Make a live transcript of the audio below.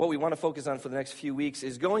what we want to focus on for the next few weeks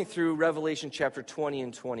is going through Revelation chapter 20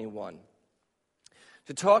 and 21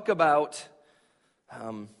 to talk about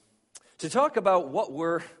what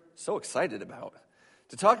we're so excited about,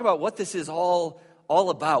 to talk about what this is all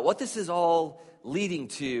about, what this is all leading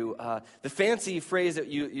to. The fancy phrase that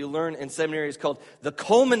you learn in seminary is called the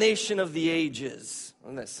culmination of the ages.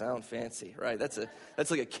 Doesn't that sound fancy, right? That's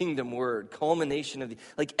like a kingdom word, culmination of the,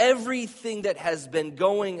 like everything that has been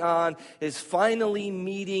going on is finally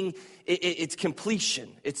meeting its completion,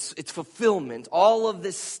 its fulfillment. All of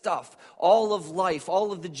this stuff, all of life,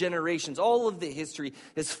 all of the generations, all of the history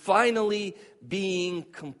is finally being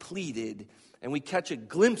completed. And we catch a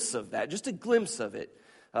glimpse of that, just a glimpse of it,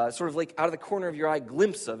 sort of like out of the corner of your eye,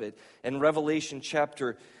 glimpse of it in Revelation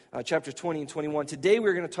chapter 20 and 21. Today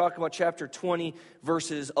we're going to talk about chapter 20,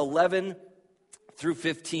 verses 11 through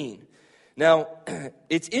 15. Now,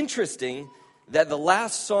 it's interesting that the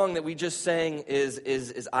last song that we just sang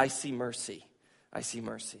is I See Mercy. I See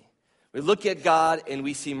Mercy. We look at God and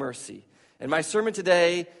we see mercy. And my sermon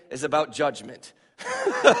today is about judgment.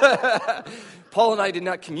 Paul and I did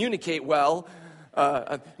not communicate well.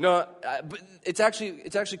 But it's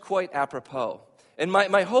actually quite apropos. And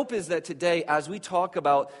my hope is that today, as we talk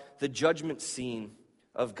about the judgment scene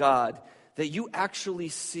of God, that you actually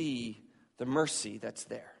see the mercy that's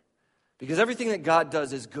there. Because everything that God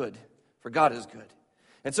does is good, for God is good.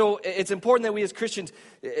 And so it's important that we as Christians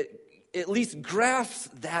at least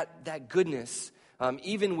grasp that goodness,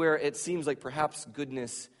 even where it seems like perhaps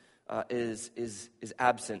goodness is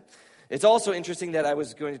absent. It's also interesting that I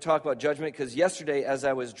was going to talk about judgment because yesterday as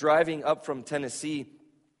I was driving up from Tennessee,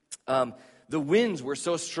 the winds were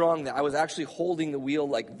so strong that I was actually holding the wheel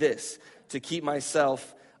like this to keep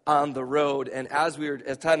myself on the road. And as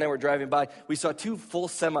Todd and I were driving by, we saw two full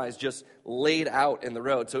semis just laid out in the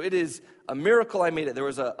road. So it is a miracle I made it. There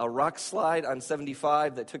was a rock slide on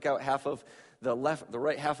 75 that took out half of the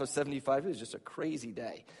right half of 75. It was just a crazy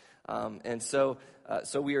day. And so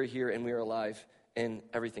we are here and we are alive. And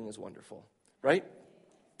everything is wonderful, right?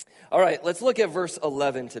 All right, let's look at verse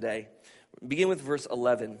 11 today. Begin with verse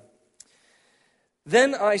 11.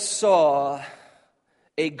 Then I saw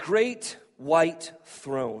a great white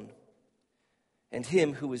throne, and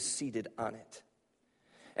him who was seated on it.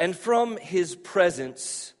 And from his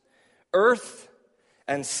presence, earth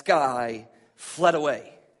and sky fled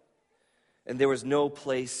away, and there was no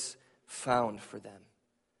place found for them.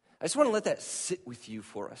 I just want to let that sit with you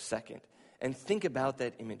for a second. And think about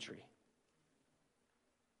that imagery.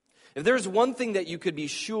 If there's one thing that you could be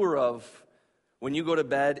sure of when you go to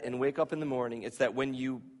bed and wake up in the morning, it's that when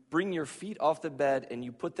you bring your feet off the bed and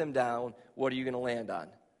you put them down, what are you going to land on?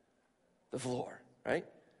 The floor, right?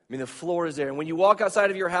 I mean, the floor is there. And when you walk outside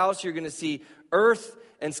of your house, you're going to see earth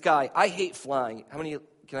and sky. I hate flying. How many,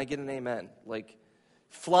 can I get an amen? Like,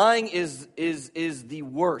 flying is the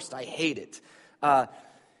worst. I hate it.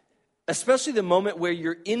 Especially the moment where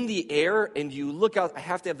you're in the air and you look out. I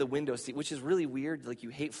have to have the window seat, which is really weird. Like, you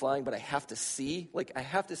hate flying, but I have to see. Like, I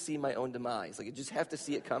have to see my own demise. Like, I just have to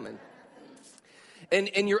see it coming.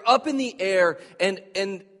 And you're up in the air,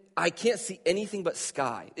 and I can't see anything but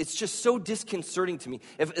sky. It's just so disconcerting to me.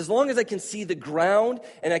 As long as I can see the ground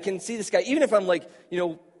and I can see the sky, even if I'm like,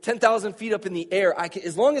 10,000 feet up in the air,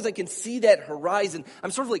 as long as I can see that horizon,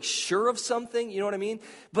 I'm sort of like sure of something, you know what I mean?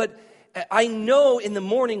 But I know in the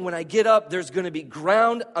morning when I get up, there's going to be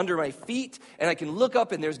ground under my feet, and I can look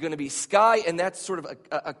up and there's going to be sky, and that's sort of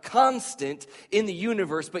a constant in the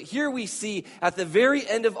universe. But here we see at the very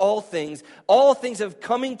end of all things have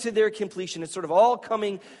coming to their completion. It's sort of all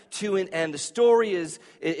coming to an end. The story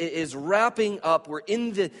is wrapping up. We're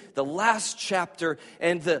in the last chapter,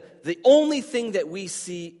 and the only thing that we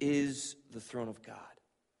see is the throne of God.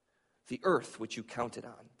 The earth which you counted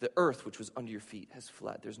on, the earth which was under your feet has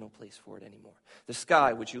fled. There's no place for it anymore. The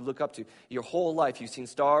sky which you look up to, your whole life you've seen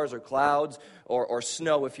stars or clouds or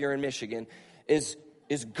snow if you're in Michigan, is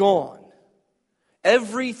gone.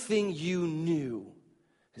 Everything you knew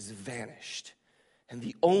has vanished. And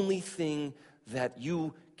the only thing that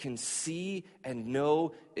you can see and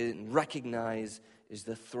know and recognize is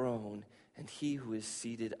the throne and he who is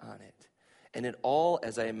seated on it. And it all,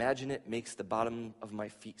 as I imagine it, makes the bottom of my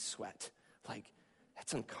feet sweat. Like,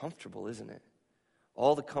 that's uncomfortable, isn't it?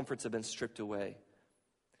 All the comforts have been stripped away.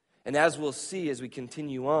 And as we'll see as we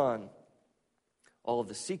continue on, all of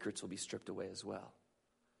the secrets will be stripped away as well.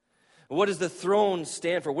 What does the throne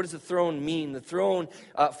stand for? What does the throne mean? The throne,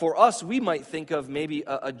 for us, we might think of maybe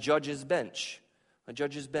a judge's bench. A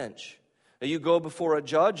judge's bench. Now, you go before a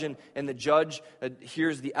judge, and the judge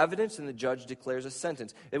hears the evidence, and the judge declares a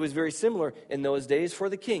sentence. It was very similar in those days for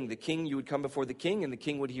the king. The king, you would come before the king, and the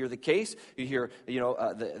king would hear the case. You hear,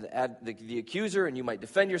 the accuser, and you might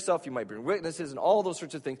defend yourself. You might bring witnesses, and all those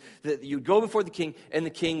sorts of things. That you'd go before the king, and the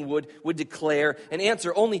king would declare an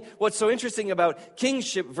answer. Only what's so interesting about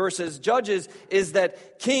kingship versus judges is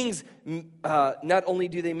that kings, not only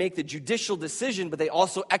do they make the judicial decision, but they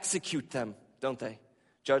also execute them, don't they?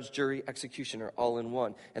 Judge, jury, executioner, all in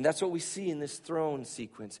one. And that's what we see in this throne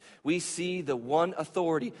sequence. We see the one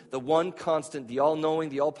authority, the one constant, the all-knowing,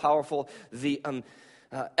 the all-powerful, the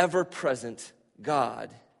ever-present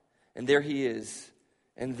God. And there he is.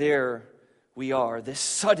 And there we are. This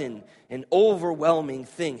sudden and overwhelming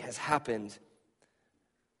thing has happened.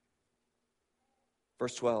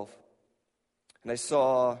 Verse 12. And I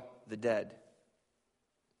saw the dead,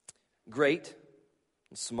 great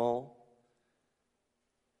and small,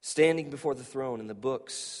 standing before the throne, and the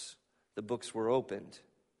books were opened.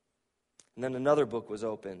 And then another book was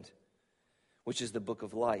opened, which is the book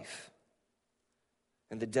of life.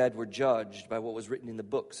 And the dead were judged by what was written in the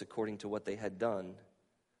books according to what they had done.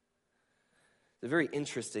 It's very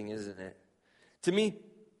interesting, isn't it? To me,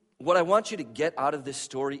 what I want you to get out of this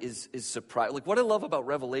story is surprise. Like, what I love about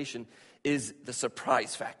Revelation is the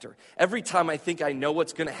surprise factor. Every time I think I know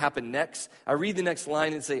what's going to happen next, I read the next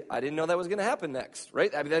line and say, I didn't know that was going to happen next,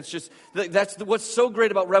 right? I mean, that's what's so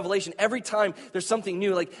great about Revelation. Every time there's something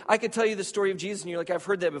new, like I could tell you the story of Jesus and you're like, I've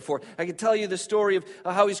heard that before. I could tell you the story of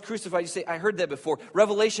how he's crucified. You say, I heard that before.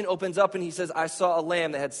 Revelation opens up and he says, I saw a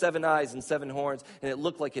lamb that had 7 eyes and 7 horns, and it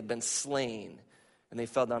looked like it had been slain. And they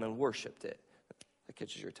fell down and worshiped it. That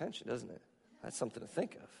catches your attention, doesn't it? That's something to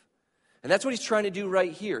think of. And that's what he's trying to do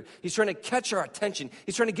right here. He's trying to catch our attention.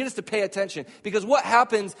 He's trying to get us to pay attention. Because what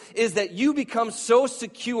happens is that you become so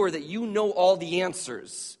secure that you know all the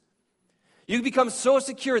answers. You become so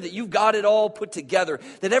secure that you've got it all put together.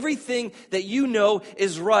 That everything that you know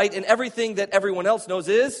is right and everything that everyone else knows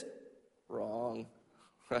is wrong.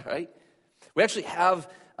 Right? We actually have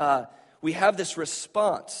this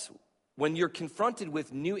response. When you're confronted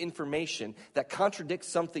with new information that contradicts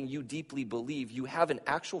something you deeply believe, you have an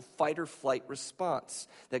actual fight or flight response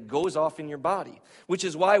that goes off in your body. Which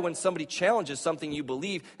is why when somebody challenges something you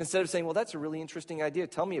believe, instead of saying, well, that's a really interesting idea,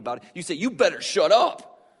 tell me about it, you say, you better shut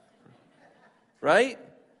up. Right?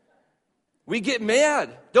 We get mad,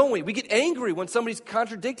 don't we? We get angry when somebody's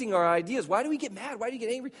contradicting our ideas. Why do we get mad? Why do you get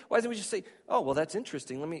angry? Why doesn't we just say, oh, well, that's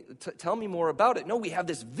interesting. Tell me more about it. No, we have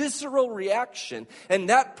this visceral reaction, and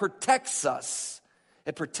that protects us.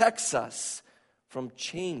 It protects us from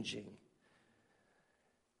changing.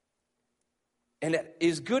 And it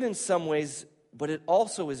is good in some ways, but it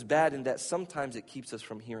also is bad in that sometimes it keeps us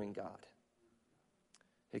from hearing God.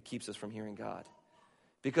 It keeps us from hearing God.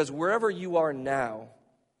 Because wherever you are now,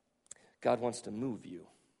 God wants to move you.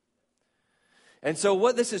 And so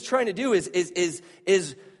what this is trying to do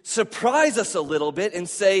is surprise us a little bit and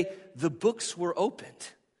say, the books were opened.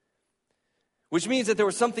 Which means that there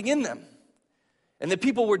was something in them. And that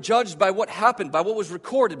people were judged by what happened, by what was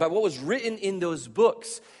recorded, by what was written in those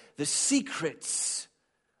books. The secrets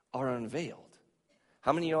are unveiled.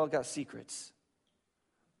 How many of y'all got secrets?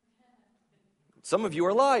 Some of you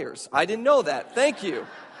are liars. I didn't know that. Thank you.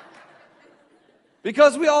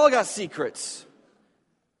 Because we all got secrets.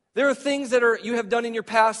 There are things that you have done in your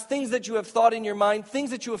past, things that you have thought in your mind,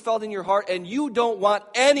 things that you have felt in your heart, and you don't want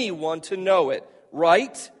anyone to know it,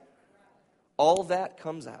 right? All that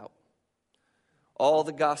comes out. All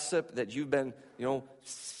the gossip that you've been, no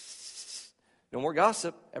more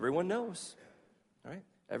gossip. Everyone knows, all right?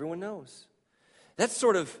 Everyone knows. That's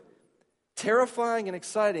sort of terrifying and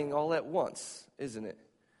exciting all at once, isn't it?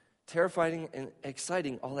 Terrifying and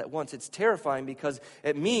exciting all at once. It's terrifying because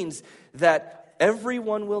it means that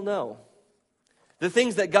everyone will know. The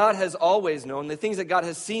things that God has always known, the things that God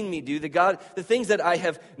has seen me do, the things that I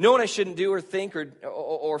have known I shouldn't do or think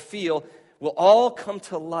or feel will all come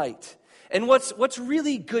to light. And what's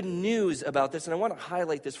really good news about this, and I want to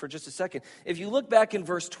highlight this for just a second. If you look back in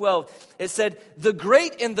verse 12, it said, the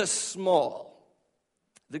great and the small.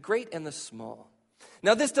 The great and the small.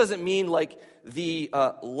 Now, this doesn't mean like the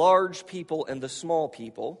large people and the small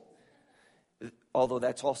people, although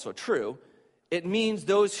that's also true. It means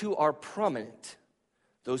those who are prominent,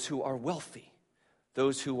 those who are wealthy,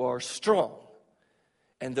 those who are strong,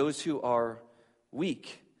 and those who are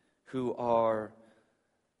weak, who are...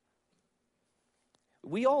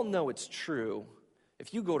 We all know it's true.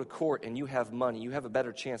 If you go to court and you have money, you have a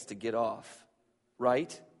better chance to get off,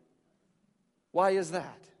 right? Why is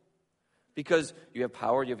that? Because you have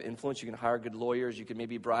power, you have influence, you can hire good lawyers, you can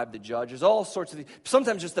maybe bribe the judge. There's all sorts of things.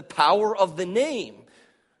 Sometimes just the power of the name,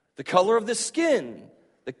 the color of the skin,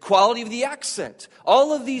 the quality of the accent.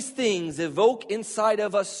 All of these things evoke inside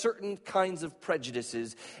of us certain kinds of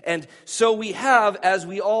prejudices. And so we have, as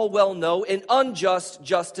we all well know, an unjust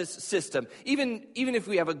justice system. Even if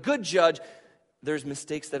we have a good judge, there's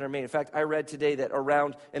mistakes that are made. In fact, I read today that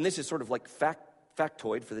around, and this is sort of like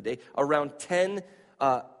factoid for the day, around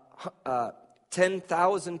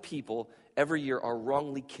 10,000 people every year are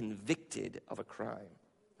wrongly convicted of a crime.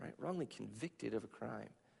 Right? Wrongly convicted of a crime.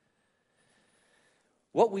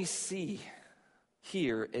 What we see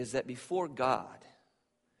here is that before God,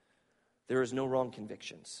 there is no wrong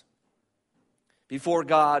convictions. Before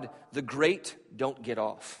God, the great don't get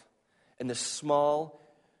off, and the small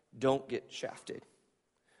don't get shafted.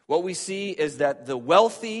 What we see is that the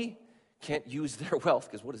wealthy can't use their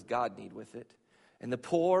wealth, because what does God need with it? And the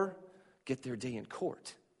poor get their day in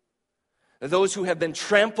court. Those who have been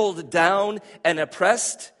trampled down and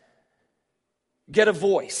oppressed get a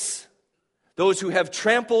voice. Those who have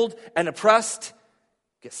trampled and oppressed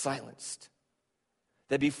get silenced.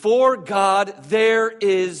 That before God there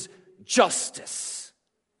is justice.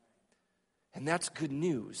 And that's good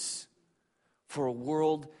news for a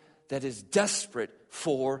world that is desperate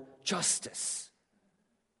for justice.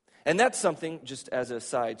 And that's something, just as a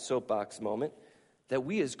side soapbox moment, that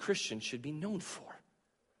we as Christians should be known for.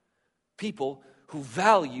 People who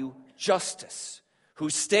value justice, who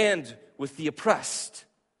stand with the oppressed.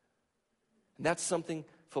 And that's something,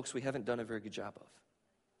 folks, we haven't done a very good job of.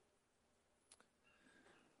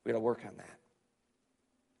 We got to work on that.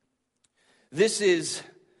 This is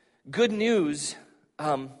good news,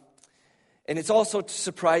 and it's also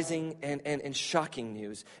surprising and shocking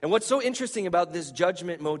news. And what's so interesting about this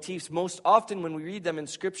judgment motifs, most often when we read them in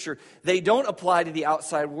Scripture, they don't apply to the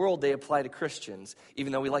outside world, they apply to Christians,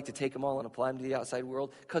 even though we like to take them all and apply them to the outside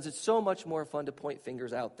world, because it's so much more fun to point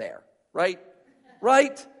fingers out there, right?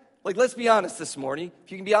 Right? Like, let's be honest this morning.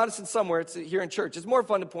 If you can be honest in somewhere, it's here in church. It's more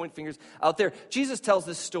fun to point fingers out there. Jesus tells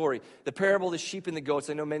this story, the parable of the sheep and the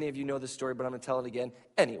goats. I know many of you know this story, but I'm going to tell it again.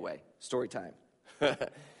 Anyway, story time.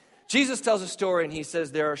 Jesus tells a story, and he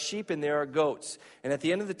says there are sheep and there are goats. And at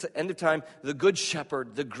the end of time, the good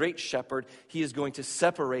shepherd, the great shepherd, he is going to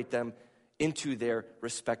separate them into their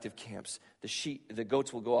respective camps. The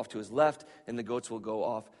goats will go off to his left, and the goats will go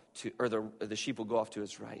off to, or the sheep will go off to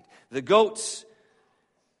his right. The goats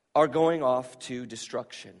are going off to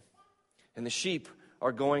destruction, and the sheep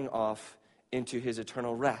are going off into his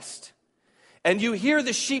eternal rest. And you hear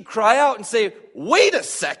the sheep cry out and say, wait a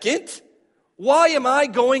second, why am I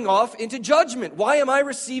going off into judgment? Why am I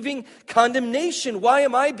receiving condemnation? Why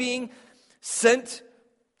am I being sent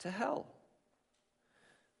to hell?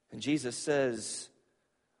 And Jesus says,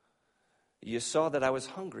 you saw that I was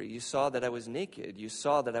hungry, you saw that I was naked, you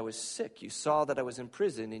saw that I was sick, you saw that I was in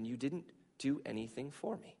prison, and you didn't do anything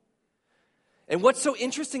for me. And what's so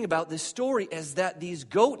interesting about this story is that these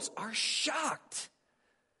goats are shocked.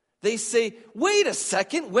 They say, wait a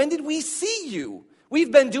second, when did we see you?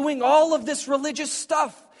 We've been doing all of this religious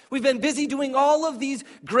stuff. We've been busy doing all of these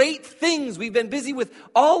great things. We've been busy with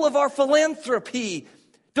all of our philanthropy.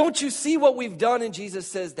 Don't you see what we've done? And Jesus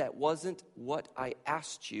says, that wasn't what I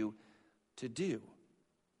asked you to do.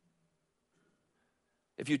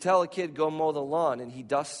 If you tell a kid, go mow the lawn, and he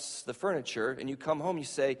dusts the furniture, and you come home, you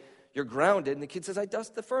say, you're grounded, and the kid says, I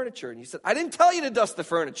dust the furniture. And you said, I didn't tell you to dust the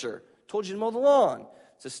furniture. I told you to mow the lawn.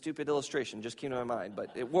 It's a stupid illustration, just came to my mind,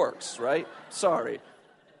 but it works, right? Sorry.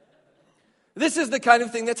 This is the kind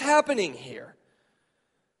of thing that's happening here.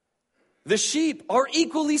 The sheep are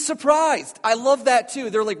equally surprised. I love that too.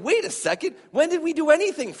 They're like, wait a second, when did we do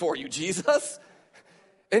anything for you, Jesus?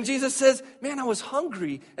 And Jesus says, man, I was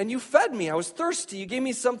hungry, and you fed me. I was thirsty. You gave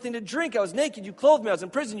me something to drink. I was naked. You clothed me. I was in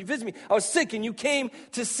prison. You visited me. I was sick, and you came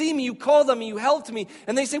to see me. You called on me. You helped me.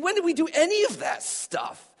 And they say, when did we do any of that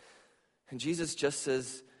stuff? And Jesus just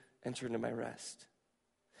says, enter into my rest.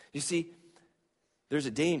 You see, there's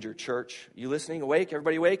a danger, church. You listening? Awake?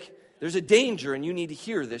 Everybody awake? There's a danger, and you need to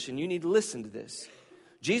hear this, and you need to listen to this.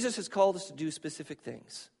 Jesus has called us to do specific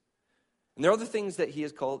things. And there are other things that he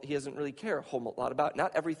doesn't really care a whole lot about.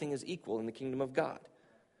 Not everything is equal in the kingdom of God.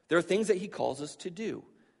 There are things that he calls us to do.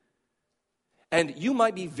 And you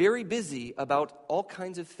might be very busy about all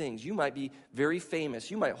kinds of things. You might be very famous.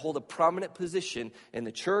 You might hold a prominent position in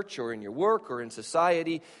the church or in your work or in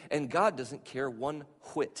society. And God doesn't care one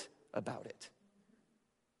whit about it.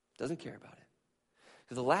 Doesn't care about it.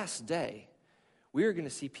 To the last day, we are going to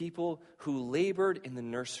see people who labored in the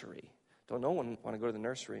nursery. Don't no one want to go to the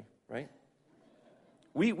nursery, right?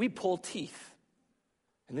 We pull teeth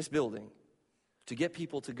in this building to get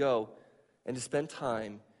people to go and to spend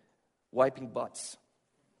time wiping butts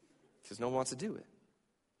because no one wants to do it.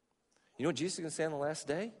 You know what Jesus is going to say on the last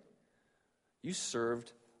day? You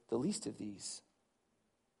served the least of these.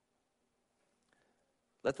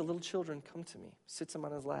 Let the little children come to me. Sits them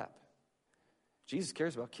on his lap. Jesus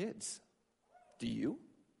cares about kids. Do you?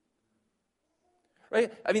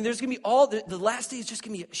 Right? I mean, there's going to be the last day is just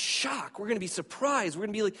going to be a shock. We're going to be surprised. We're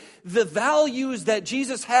going to be like, the values that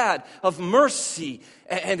Jesus had of mercy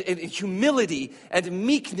and humility and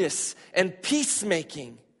meekness and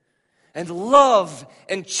peacemaking and love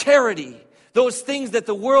and charity. Those things that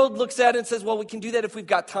the world looks at and says, well, we can do that if we've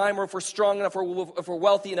got time or if we're strong enough or if we're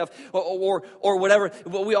wealthy enough or whatever.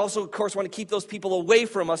 But we also, of course, want to keep those people away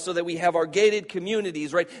from us so that we have our gated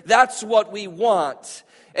communities, right? That's what we want.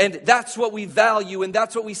 And that's what we value, and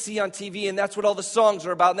that's what we see on TV, and that's what all the songs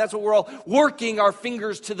are about, and that's what we're all working our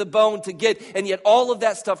fingers to the bone to get. And yet all of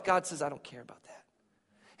that stuff, God says, I don't care about that.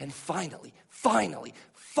 And finally,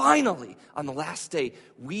 on the last day,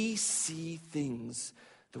 we see things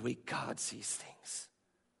the way God sees things.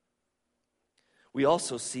 We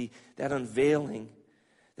also see that unveiling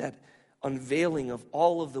of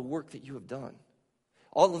all of the work that you have done,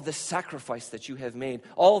 all of the sacrifice that you have made,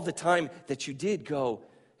 all of the time that you did go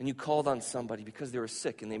and you called on somebody because they were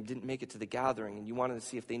sick and they didn't make it to the gathering and you wanted to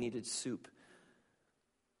see if they needed soup.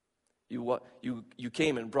 You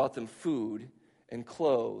came and brought them food and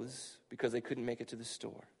clothes because they couldn't make it to the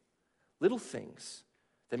store. Little things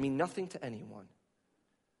that mean nothing to anyone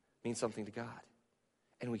mean something to God.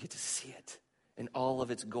 And we get to see it in all of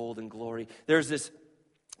its gold and glory. There's this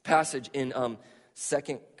passage in 1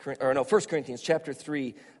 Corinthians chapter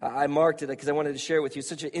 3. I marked it because I wanted to share it with you.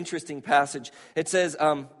 Such an interesting passage. It says,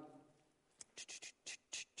 30,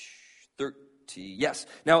 yes.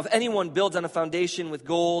 Now, if anyone builds on a foundation with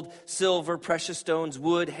gold, silver, precious stones,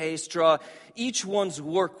 wood, hay, straw, each one's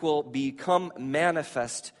work will become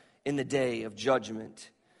manifest in the day of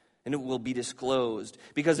judgment. And it will be disclosed,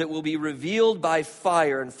 because it will be revealed by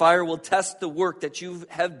fire, and fire will test the work that you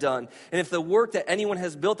have done. And if the work that anyone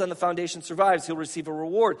has built on the foundation survives, he'll receive a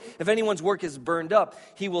reward. If anyone's work is burned up,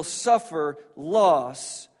 he will suffer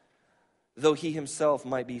loss, though he himself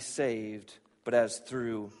might be saved, but as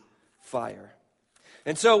through fire.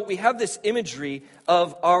 And so we have this imagery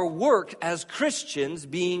of our work as Christians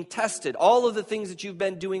being tested. All of the things that you've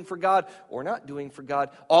been doing for God or not doing for God,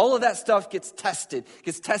 all of that stuff gets tested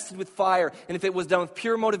with fire. And if it was done with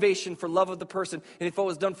pure motivation for love of the person, and if it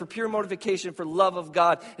was done for pure motivation for love of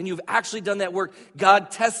God, and you've actually done that work, God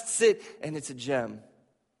tests it, and it's a gem.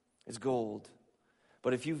 It's gold.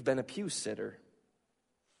 But if you've been a pew sitter,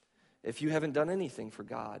 if you haven't done anything for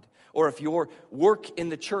God, or if your work in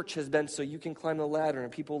the church has been so you can climb the ladder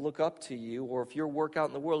and people look up to you, or if your work out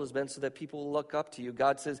in the world has been so that people will look up to you,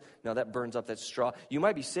 God says, no, that burns up that straw. You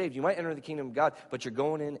might be saved, you might enter the kingdom of God, but you're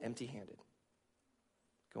going in empty-handed.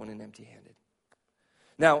 Going in empty-handed.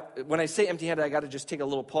 Now, when I say empty-handed, I got to just take a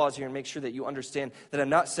little pause here and make sure that you understand that I'm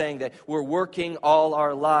not saying that we're working all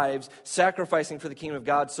our lives, sacrificing for the kingdom of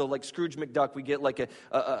God. So like Scrooge McDuck, we get like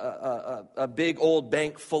a big old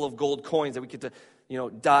bank full of gold coins that we get to,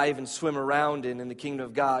 dive and swim around in the kingdom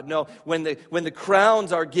of God. No, when the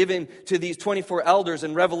crowns are given to these 24 elders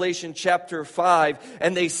in Revelation chapter 5,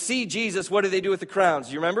 and they see Jesus, what do they do with the crowns?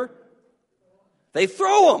 Do you remember? They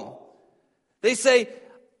throw them. They say,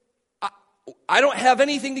 I don't have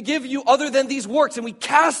anything to give you other than these works. And we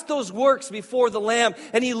cast those works before the Lamb.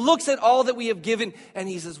 And he looks at all that we have given and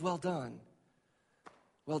he says, well done.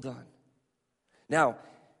 Well done. Now,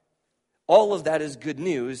 all of that is good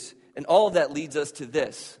news. And all of that leads us to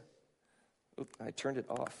this. I turned it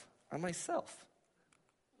off on myself.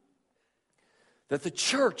 That the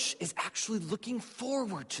church is actually looking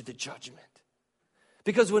forward to the judgment.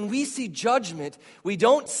 Because when we see judgment, we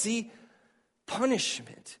don't see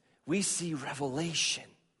punishment. We see revelation.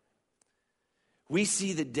 We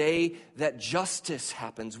see the day that justice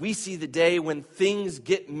happens. We see the day when things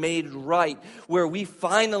get made right, where we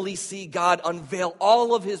finally see God unveil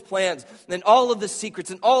all of his plans and all of the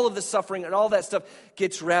secrets and all of the suffering and all that stuff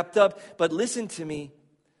gets wrapped up. But listen to me,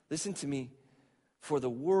 for the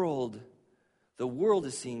world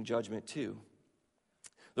is seeing judgment too.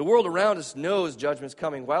 The world around us knows judgment's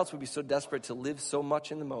coming. Why else would we be so desperate to live so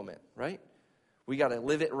much in the moment, right? We got to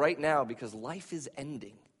live it right now because life is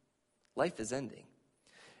ending. Life is ending.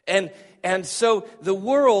 And so the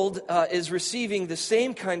world is receiving the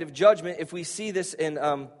same kind of judgment. If we see this in, did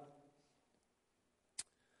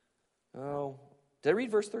I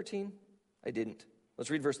read verse 13? I didn't. Let's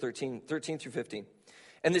read verse 13 through 15.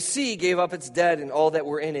 And the sea gave up its dead and all that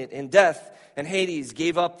were in it, and death and Hades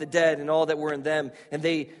gave up the dead and all that were in them, and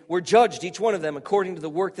they were judged, each one of them, according to the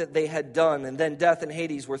work that they had done. And then death and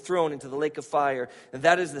Hades were thrown into the lake of fire, and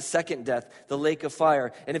that is the second death, the lake of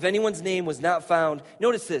fire. And if anyone's name was not found,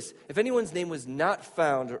 notice this, if anyone's name was not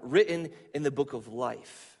found written in the book of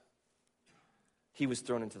life, he was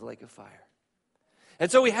thrown into the lake of fire.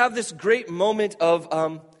 And so we have this great moment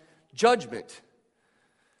of judgment.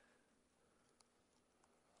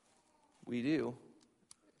 We do,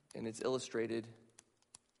 and it's illustrated.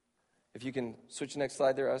 If you can switch the next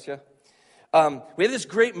slide there, Asya. We have this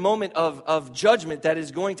great moment of judgment that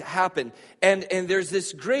is going to happen. And there's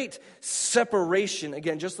this great separation,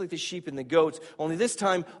 again, just like the sheep and the goats, only this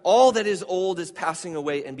time all that is old is passing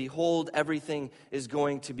away, and behold, everything is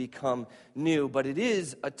going to become new. But it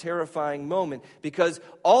is a terrifying moment, because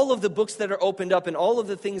all of the books that are opened up and all of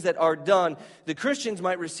the things that are done, the Christians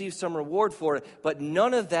might receive some reward for it, but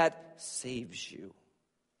none of that saves you.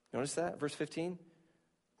 Notice that, verse 15?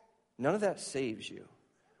 None of that saves you.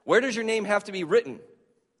 Where does your name have to be written?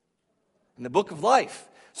 In the book of life.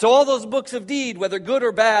 So all those books of deed, whether good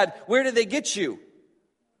or bad, where did they get you?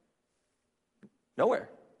 Nowhere.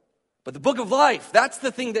 But the book of life, that's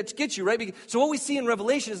the thing that gets you, right? So what we see in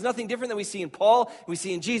Revelation is nothing different than we see in Paul, we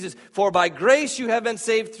see in Jesus. For by grace you have been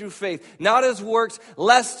saved through faith, not as works,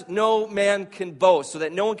 lest no man can boast. So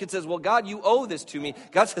that no one can say, well, God, you owe this to me.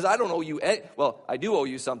 God says, I don't owe you any. Well, I do owe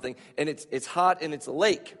you something, and it's hot and it's a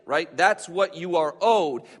lake, right? That's what you are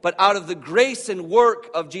owed. But out of the grace and work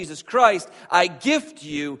of Jesus Christ, I gift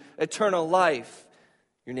you eternal life.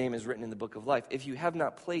 Your name is written in the book of life. If you have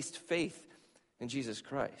not placed faith in Jesus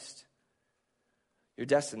Christ, your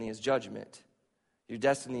destiny is judgment. Your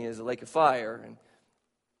destiny is a lake of fire.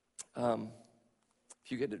 And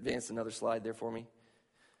if you could advance another slide there for me.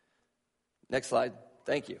 Next slide.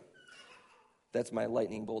 Thank you. That's my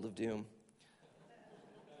lightning bolt of doom.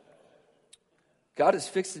 God has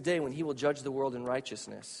fixed a day when he will judge the world in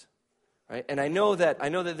righteousness. Right? And I know that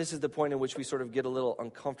this is the point in which we sort of get a little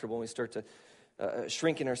uncomfortable when we start to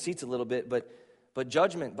shrink in our seats a little bit. But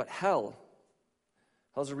judgment, but hell's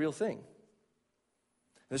a real thing.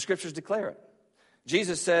 The scriptures declare it.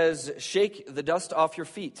 Jesus says, shake the dust off your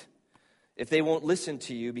feet if they won't listen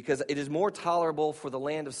to you, because it is more tolerable for the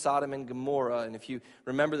land of Sodom and Gomorrah. And if you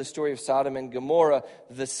remember the story of Sodom and Gomorrah,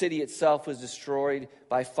 the city itself was destroyed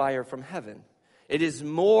by fire from heaven. It is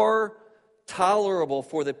more tolerable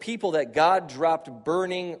for the people that God dropped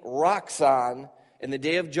burning rocks on in the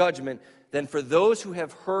day of judgment than for those who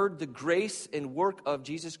have heard the grace and work of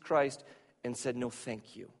Jesus Christ and said, no,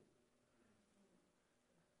 thank you.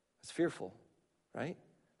 It's fearful, right?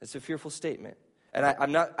 It's a fearful statement. And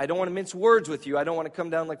I don't want to mince words with you. I don't want to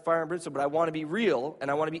come down like fire and brimstone, but I want to be real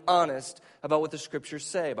and I want to be honest about what the scriptures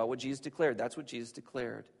say, about what Jesus declared. That's what Jesus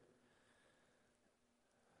declared.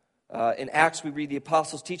 In Acts, we read the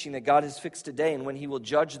apostles teaching that God has fixed a day and when he will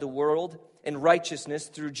judge the world in righteousness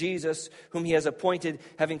through Jesus, whom he has appointed,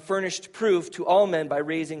 having furnished proof to all men by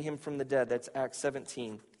raising him from the dead. That's Acts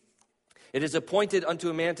 17. It is appointed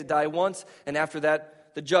unto a man to die once, and after that,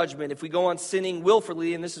 the judgment. If we go on sinning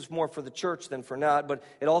willfully, and this is more for the church than for not, but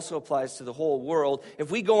it also applies to the whole world.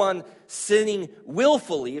 If we go on sinning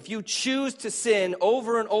willfully, if you choose to sin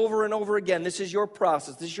over and over and over again, this is your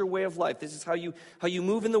process, this is your way of life, this is how you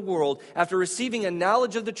move in the world. After receiving a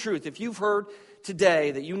knowledge of the truth, if you've heard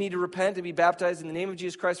today that you need to repent and be baptized in the name of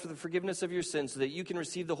Jesus Christ for the forgiveness of your sins so that you can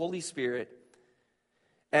receive the Holy Spirit,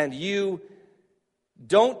 and you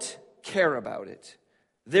don't care about it,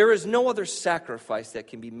 there is no other sacrifice that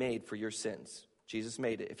can be made for your sins. Jesus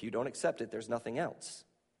made it. If you don't accept it, there's nothing else.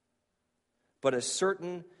 But a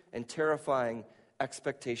certain and terrifying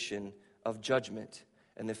expectation of judgment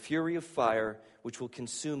and the fury of fire which will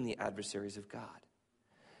consume the adversaries of God.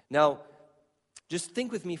 Now, just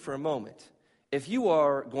think with me for a moment. If you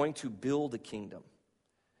are going to build a kingdom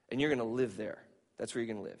and you're going to live there, that's where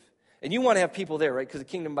you're going to live. And you want to have people there, right? Because a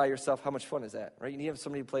kingdom by yourself, how much fun is that, right? You need to have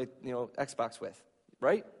somebody to play, Xbox with.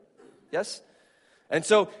 Right? Yes? And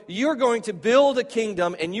so you're going to build a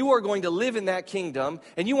kingdom and you are going to live in that kingdom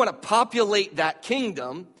and you want to populate that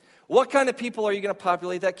kingdom. What kind of people are you going to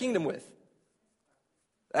populate that kingdom with?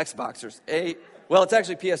 Xboxers. Well, it's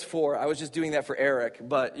actually PS4. I was just doing that for Eric,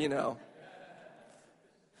 but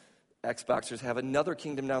Xboxers have another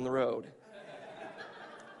kingdom down the road.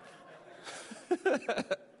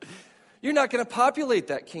 You're not going to populate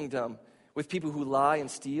that kingdom with people who lie and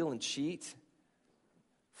steal and cheat,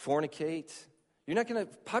 fornicate. You're not going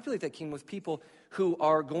to populate that kingdom with people who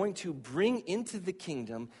are going to bring into the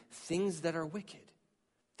kingdom things that are wicked.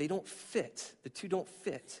 They don't fit. The two don't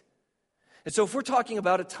fit. And so if we're talking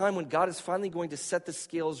about a time when God is finally going to set the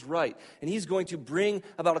scales right, and he's going to bring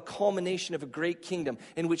about a culmination of a great kingdom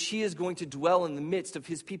in which he is going to dwell in the midst of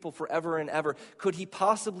his people forever and ever, could he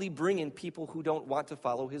possibly bring in people who don't want to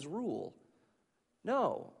follow his rule?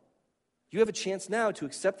 No. You have a chance now to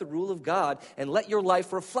accept the rule of God and let your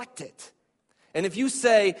life reflect it. And if you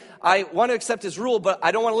say, I want to accept his rule, but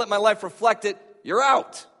I don't want to let my life reflect it, you're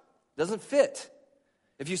out. Doesn't fit.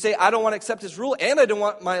 If you say, I don't want to accept his rule and I don't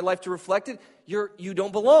want my life to reflect it, you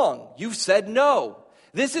don't belong. You've said no.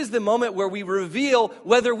 This is the moment where we reveal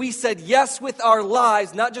whether we said yes with our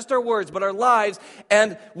lives, not just our words, but our lives,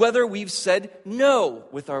 and whether we've said no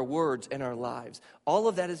with our words and our lives. All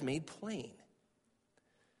of that is made plain.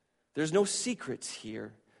 There's no secrets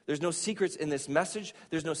here. There's no secrets in this message.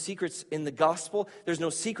 There's no secrets in the gospel. There's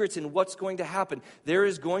no secrets in what's going to happen. There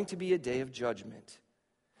is going to be a day of judgment.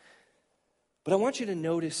 But I want you to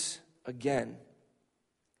notice again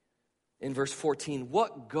in verse 14,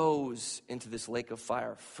 what goes into this lake of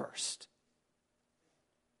fire first?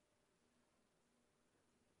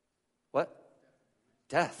 What?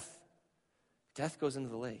 Death. Death goes into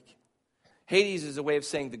the lake. Hades is a way of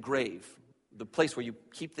saying the grave, the place where you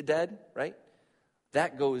keep the dead, right?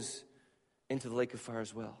 That goes into the lake of fire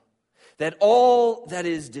as well. That all that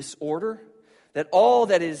is disorder, that all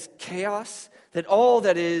that is chaos, that all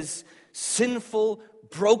that is sinful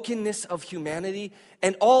brokenness of humanity,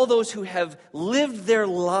 and all those who have lived their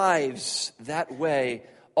lives that way,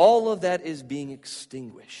 all of that is being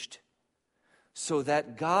extinguished so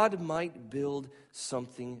that God might build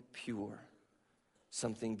something pure,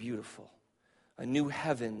 something beautiful, a new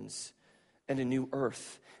heavens and a new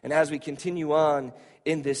earth. And as we continue on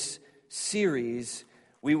in this series,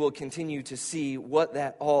 we will continue to see what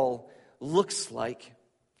that all looks like.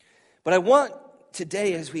 But I want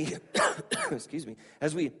today, as we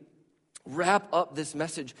as we wrap up this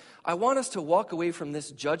message, I want us to walk away from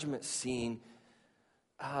this judgment scene,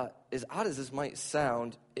 as odd as this might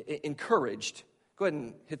sound, encouraged. Go ahead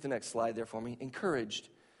and hit the next slide there for me. Encouraged.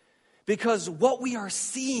 Because what we are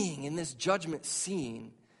seeing in this judgment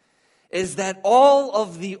scene is that all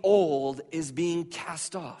of the old is being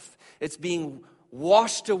cast off. It's being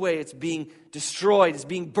washed away, it's being destroyed, it's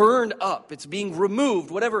being burned up, it's being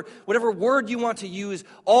removed, whatever word you want to use,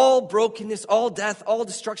 all brokenness, all death, all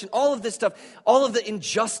destruction, all of this stuff, all of the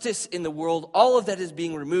injustice in the world, all of that is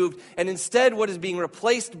being removed, and instead what is being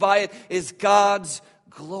replaced by it is God's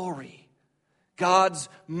glory, God's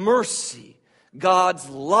mercy, God's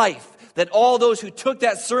life. That all those who took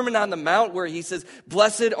that Sermon on the Mount where he says,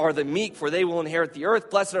 blessed are the meek, for they will inherit the earth.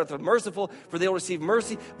 Blessed are the merciful, for they will receive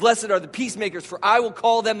mercy. Blessed are the peacemakers, for I will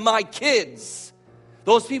call them my kids.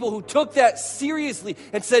 Those people who took that seriously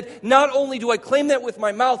and said, not only do I claim that with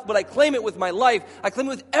my mouth, but I claim it with my life. I claim it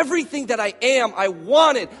with everything that I am. I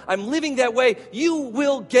want it. I'm living that way. You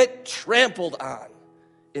will get trampled on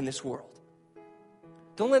in this world.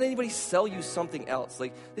 Don't let anybody sell you something else.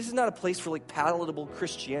 Like, this is not a place for like palatable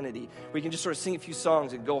Christianity where you can just sort of sing a few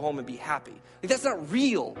songs and go home and be happy. Like, that's not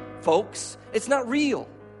real, folks. It's not real.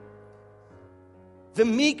 The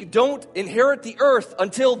meek don't inherit the earth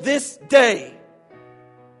until this day.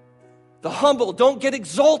 The humble don't get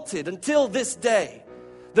exalted until this day.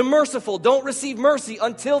 The merciful don't receive mercy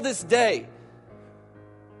until this day.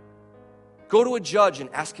 Go to a judge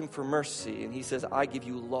and ask him for mercy, and he says, I give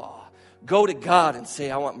you law. Go to God and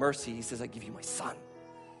say, I want mercy. He says, I give you my son.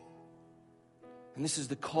 And this is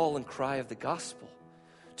the call and cry of the gospel,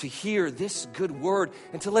 to hear this good word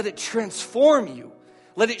and to let it transform you.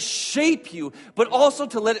 Let it shape you, but also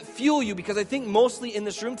to let it fuel you, because I think mostly in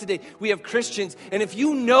this room today we have Christians, and if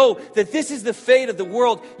you know that this is the fate of the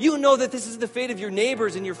world, you know that this is the fate of your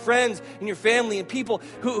neighbors and your friends and your family and people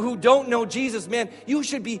who don't know Jesus, man, you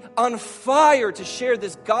should be on fire to share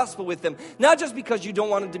this gospel with them, not just because you don't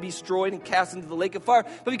want them to be destroyed and cast into the lake of fire,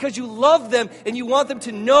 but because you love them and you want them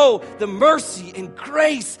to know the mercy and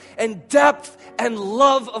grace and depth and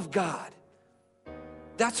love of God.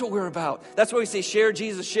 That's what we're about. That's why we say share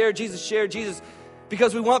Jesus, share Jesus, share Jesus.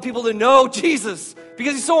 Because we want people to know Jesus.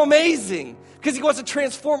 Because he's so amazing. Because he wants to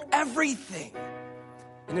transform everything.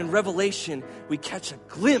 And in Revelation, we catch a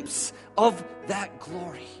glimpse of that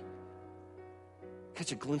glory.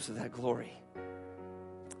 Catch a glimpse of that glory.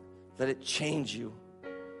 Let it change you.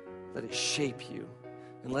 Let it shape you.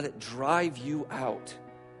 And let it drive you out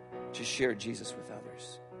to share Jesus with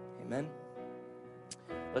others. Amen?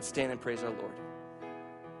 Let's stand and praise our Lord.